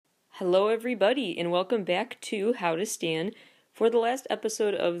Hello, everybody, and welcome back to How to Stan. For the last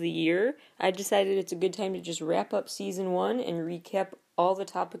episode of the year, I decided it's a good time to just wrap up Season 1 and recap all the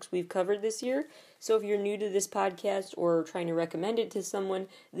topics we've covered this year. So if you're new to this podcast or trying to recommend it to someone,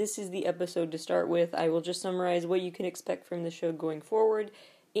 this is the episode to start with. I will just summarize what you can expect from the show going forward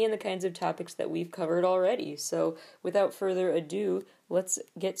and the kinds of topics that we've covered already. So without further ado, let's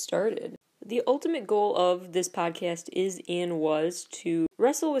get started. The ultimate goal of this podcast is and was to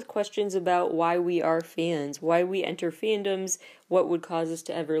wrestle with questions about why we are fans, why we enter fandoms, what would cause us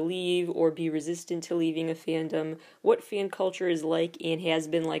to ever leave or be resistant to leaving a fandom, what fan culture is like and has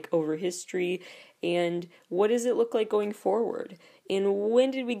been like over history, and what does it look like going forward? And when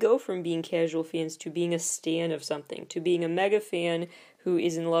did we go from being casual fans to being a stan of something, to being a mega fan who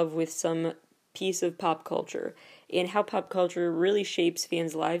is in love with some piece of pop culture, and how pop culture really shapes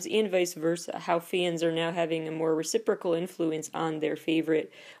fans' lives and vice versa, how fans are now having a more reciprocal influence on their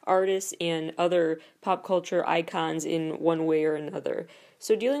favorite artists and other pop culture icons in one way or another.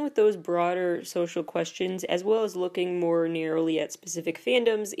 So dealing with those broader social questions, as well as looking more narrowly at specific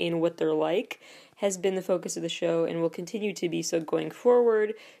fandoms and what they're like, has been the focus of the show and will continue to be so going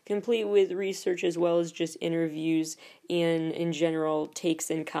forward, complete with research as well as just interviews and, in general,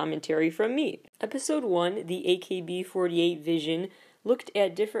 takes and commentary from me. Episode 1, the AKB48 Vision, looked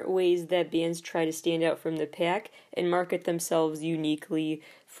at different ways that bands try to stand out from the pack and market themselves uniquely,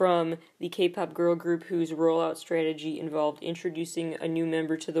 from the K-pop girl group whose rollout strategy involved introducing a new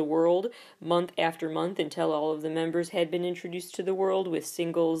member to the world month after month until all of the members had been introduced to the world with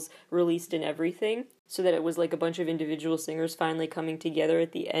singles released and everything, so that it was like a bunch of individual singers finally coming together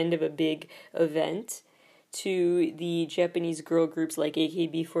at the end of a big event, to the Japanese girl groups like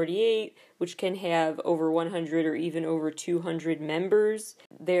AKB48, which can have over 100 or even over 200 members.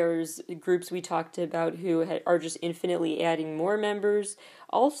 There's groups we talked about who are just infinitely adding more members.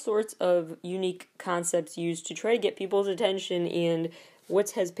 All sorts of unique concepts used to try to get people's attention, and what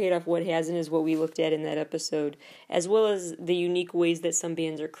has paid off, what hasn't, is what we looked at in that episode, as well as the unique ways that some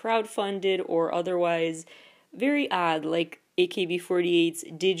bands are crowdfunded or otherwise very odd, like AKB48's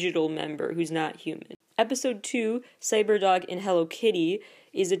digital member who's not human. Episode 2, Cyberdog and Hello Kitty,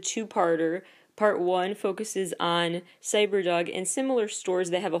 is a two-parter. Part 1 focuses on Cyberdog and similar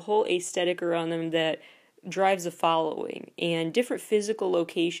stores that have a whole aesthetic around them that drives a following, and different physical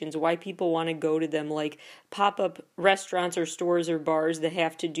locations, why people want to go to them, like pop-up restaurants or stores or bars that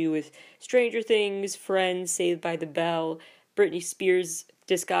have to do with Stranger Things, Friends, Saved by the Bell, Britney Spears'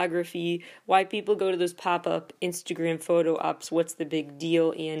 discography, why people go to those pop-up Instagram photo ops, what's the big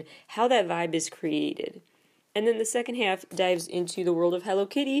deal, and how that vibe is created. And then the second half dives into the world of Hello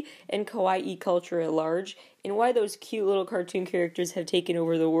Kitty and kawaii culture at large, and why those cute little cartoon characters have taken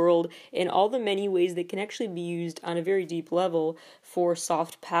over the world, and all the many ways that can actually be used on a very deep level for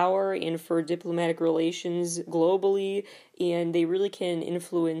soft power and for diplomatic relations globally, and they really can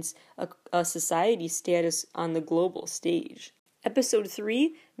influence a society's status on the global stage. Episode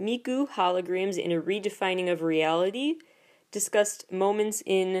 3, Miku, Holograms, and a Redefining of Reality, discussed moments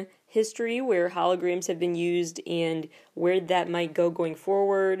in history where holograms have been used and where that might go going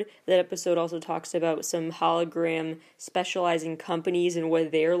forward. That episode also talks about some hologram specializing companies and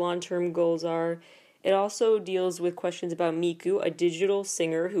what their long-term goals are. It also deals with questions about Miku, a digital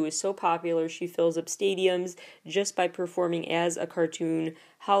singer who is so popular she fills up stadiums just by performing as a cartoon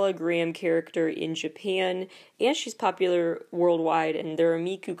hologram character in Japan, and she's popular worldwide, and there are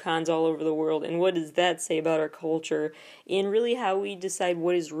Miku cons all over the world, and what does that say about our culture, and really how we decide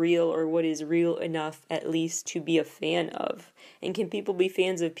what is real or what is real enough at least to be a fan of, and can people be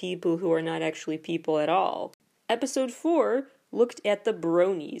fans of people who are not actually people at all. Episode 4 looked at the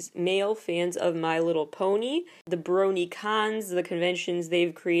bronies, male fans of My Little Pony, the brony cons, the conventions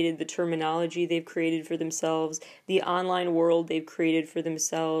they've created, the terminology they've created for themselves, the online world they've created for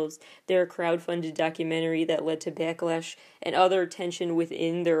themselves, their crowdfunded documentary that led to backlash and other tension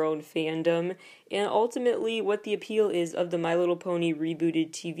within their own fandom, and ultimately what the appeal is of the My Little Pony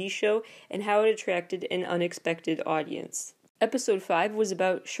rebooted TV show and how it attracted an unexpected audience. Episode 5 was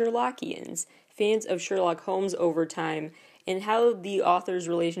about Sherlockians, fans of Sherlock Holmes over time, and how the author's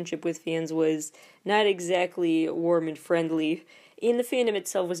relationship with fans was not exactly warm and friendly, and the fandom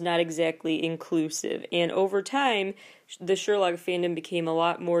itself was not exactly inclusive. And over time, the Sherlock fandom became a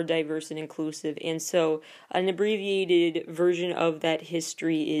lot more diverse and inclusive, and so an abbreviated version of that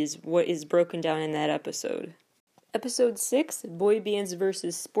history is what is broken down in that episode. Episode 6, Boy Bands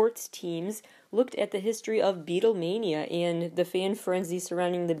versus Sports Teams, looked at the history of Beatlemania and the fan frenzy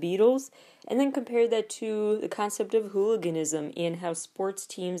surrounding the Beatles, and then compared that to the concept of hooliganism and how sports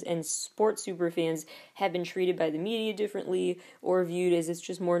teams and sports superfans have been treated by the media differently or viewed as it's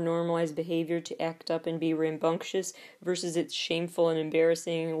just more normalized behavior to act up and be rambunctious versus it's shameful and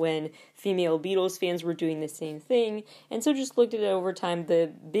embarrassing when female Beatles fans were doing the same thing. And so just looked at it over time, the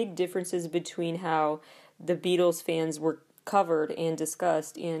big differences between how the Beatles fans were covered and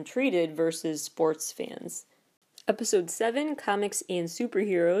discussed and treated versus sports fans. Episode 7, Comics and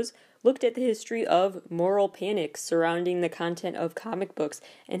Superheroes, looked at the history of moral panic surrounding the content of comic books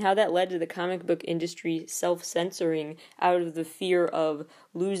and how that led to the comic book industry self-censoring out of the fear of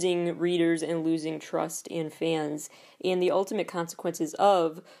losing readers and losing trust in fans, and the ultimate consequences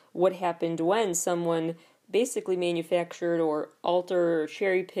of what happened when someone basically manufactured or altered or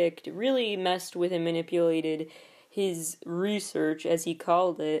cherry-picked, really messed with and manipulated his research, as he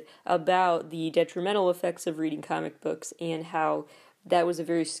called it, about the detrimental effects of reading comic books and how that was a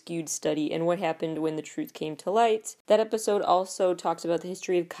very skewed study and what happened when the truth came to light. That episode also talks about the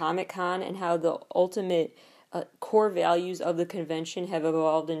history of Comic-Con and how the ultimate core values of the convention have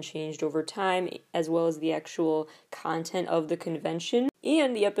evolved and changed over time, as well as the actual content of the convention.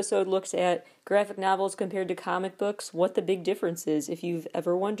 And the episode looks at graphic novels compared to comic books, what the big difference is, if you've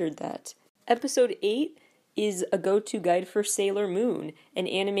ever wondered that. Episode 8 is a go-to guide for Sailor Moon, an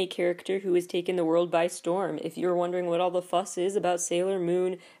anime character who has taken the world by storm. If you're wondering what all the fuss is about Sailor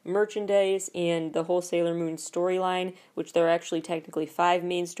Moon merchandise and the whole Sailor Moon storyline, which there are actually technically 5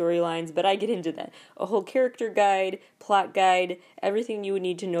 main storylines, but I get into that. A whole character guide, plot guide, everything you would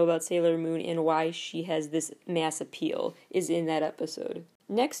need to know about Sailor Moon and why she has this mass appeal is in that episode.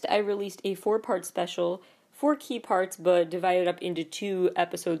 Next, I released a 4-part special, 4 key parts, but divided up into 2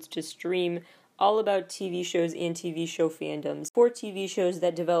 episodes to stream, all about TV shows and TV show fandoms. 4 TV shows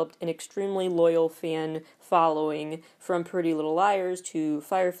that developed an extremely loyal fan following, from Pretty Little Liars to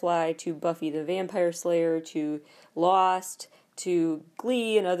Firefly to Buffy the Vampire Slayer to Lost to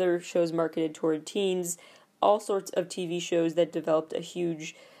Glee and other shows marketed toward teens. All sorts of TV shows that developed a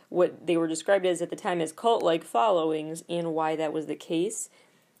huge, what they were described as at the time as cult-like followings, and why that was the case.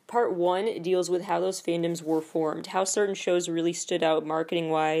 Part 1 deals with how those fandoms were formed, how certain shows really stood out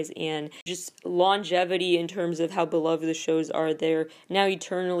marketing-wise, and just longevity in terms of how beloved the shows are. They're now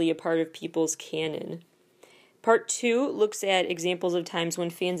eternally a part of people's canon. Part 2 looks at examples of times when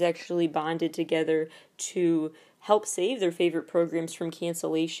fans actually bonded together to help save their favorite programs from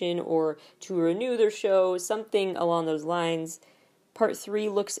cancellation or to renew their show, something along those lines. Part 3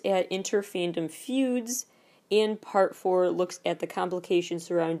 looks at inter-fandom feuds. And Part 4 looks at the complications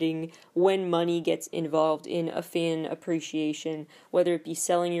surrounding when money gets involved in a fan appreciation, whether it be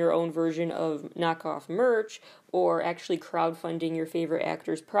selling your own version of knockoff merch or actually crowdfunding your favorite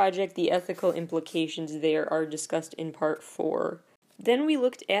actor's project. The ethical implications there are discussed in Part 4. Then we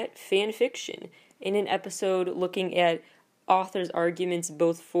looked at fan fiction in an episode looking at authors' arguments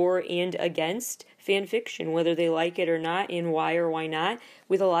both for and against fan fiction, whether they like it or not, and why or why not,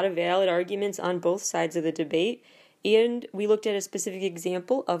 with a lot of valid arguments on both sides of the debate. And we looked at a specific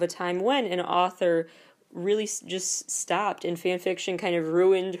example of a time when an author really just stopped and fan fiction kind of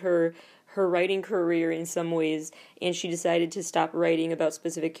ruined her writing career in some ways, and she decided to stop writing about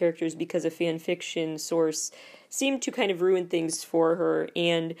specific characters because a fan fiction source seemed to kind of ruin things for her.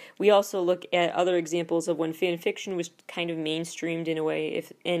 And we also look at other examples of when fan fiction was kind of mainstreamed in a way,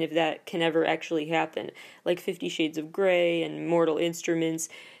 if that can ever actually happen, like 50 Shades of Grey and Mortal Instruments,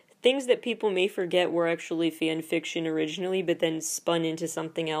 things that people may forget were actually fan fiction originally, but then spun into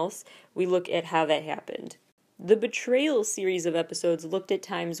something else. We look at how that happened. The Betrayal series of episodes looked at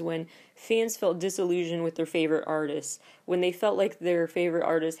times when fans felt disillusioned with their favorite artists, when they felt like their favorite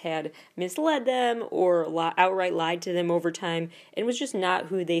artist had misled them or outright lied to them over time and was just not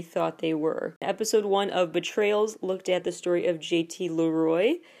who they thought they were. Episode 1 of Betrayals looked at the story of J.T.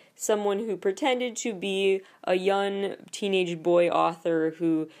 Leroy, someone who pretended to be a young teenage boy author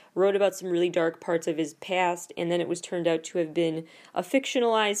who wrote about some really dark parts of his past, and then it was turned out to have been a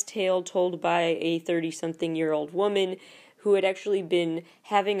fictionalized tale told by a 30-something-year-old woman who had actually been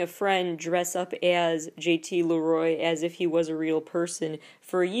having a friend dress up as J.T. Leroy as if he was a real person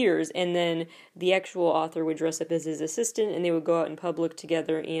for years, and then the actual author would dress up as his assistant, and they would go out in public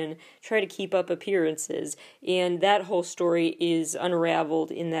together and try to keep up appearances. And that whole story is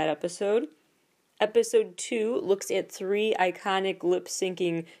unraveled in that episode. Episode 2 looks at 3 iconic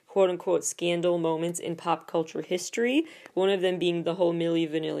lip-syncing quote-unquote scandal moments in pop culture history, one of them being the whole Milli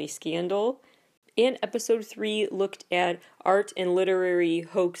Vanilli scandal. And episode 3 looked at art and literary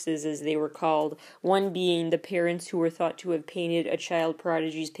hoaxes, as they were called, one being the parents who were thought to have painted a child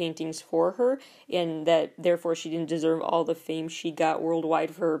prodigy's paintings for her, and that therefore she didn't deserve all the fame she got worldwide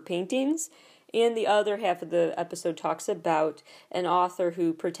for her paintings. And the other half of the episode talks about an author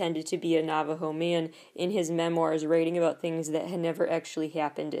who pretended to be a Navajo man in his memoirs, writing about things that had never actually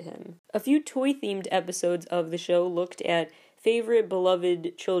happened to him. A few toy-themed episodes of the show looked at favorite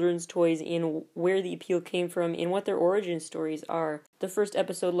beloved children's toys and where the appeal came from and what their origin stories are. The first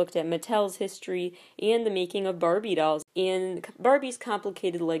episode looked at Mattel's history and the making of Barbie dolls, and Barbie's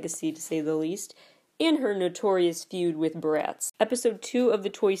complicated legacy, to say the least, and her notorious feud with Bratz. Episode 2 of the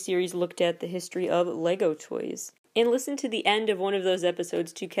toy series looked at the history of Lego toys. And listen to the end of one of those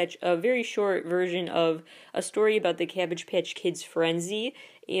episodes to catch a very short version of a story about the Cabbage Patch Kids frenzy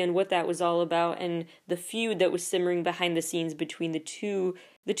and what that was all about, and the feud that was simmering behind the scenes between the two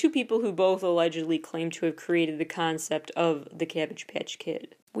people who both allegedly claim to have created the concept of the Cabbage Patch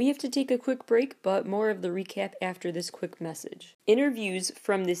Kid. We have to take a quick break, but more of the recap after this quick message. Interviews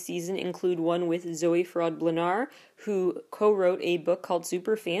from this season include one with Zoe Fraud-Blenar, who co-wrote a book called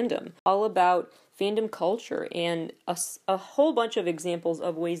Super Fandom, all about fandom culture and a whole bunch of examples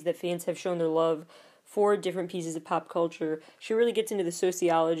of ways that fans have shown their love for different pieces of pop culture. She really gets into the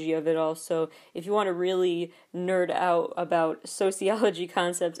sociology of it all, so if you want to really nerd out about sociology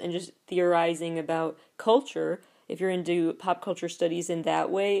concepts and just theorizing about culture, if you're into pop culture studies in that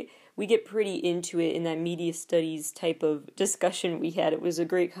way, we get pretty into it in that media studies type of discussion we had. It was a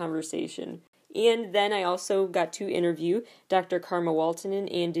great conversation. And then I also got to interview Dr. Karma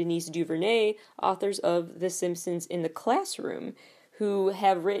Waltonen and Denise Duvernay, authors of The Simpsons in the Classroom, who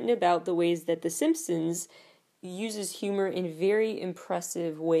have written about the ways that The Simpsons uses humor in very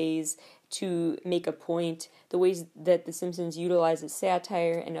impressive ways to make a point, the ways that The Simpsons utilizes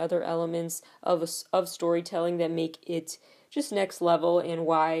satire and other elements of storytelling that make it just next level, and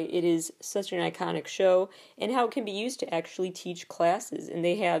why it is such an iconic show, and how it can be used to actually teach classes. And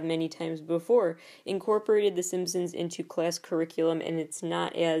they have many times before incorporated The Simpsons into class curriculum, and it's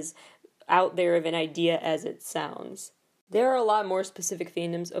not as out there of an idea as it sounds. There are a lot more specific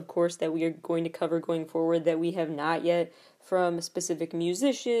fandoms, of course, that we are going to cover going forward that we have not yet, from specific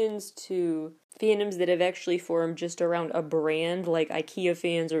musicians to fandoms that have actually formed just around a brand, like IKEA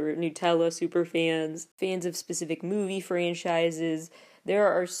fans or Nutella super fans, fans of specific movie franchises. There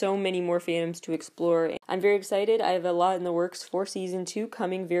are so many more fandoms to explore. I'm very excited. I have a lot in the works for Season 2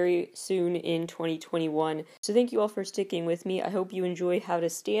 coming very soon in 2021. So thank you all for sticking with me. I hope you enjoy How to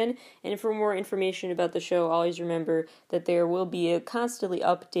Stan. And for more information about the show, always remember that there will be a constantly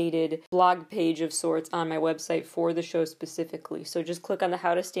updated blog page of sorts on my website for the show specifically. So just click on the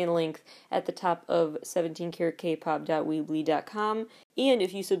How to Stan link at the top of 17karatkpop.weebly.com. And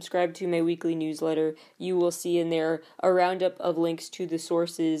if you subscribe to my weekly newsletter, you will see in there a roundup of links to the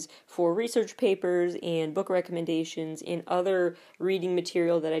sources for research papers and book recommendations and other reading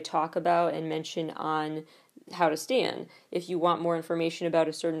material that I talk about and mention on How to Stan. If you want more information about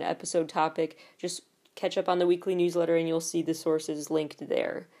a certain episode topic, just catch up on the weekly newsletter and you'll see the sources linked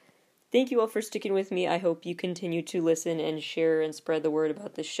there. Thank you all for sticking with me. I hope you continue to listen and share and spread the word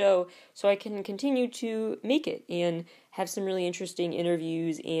about the show so I can continue to make it and have some really interesting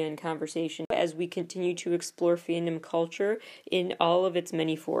interviews and conversation as we continue to explore fandom culture in all of its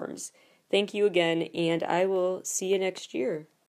many forms. Thank you again, and I will see you next year.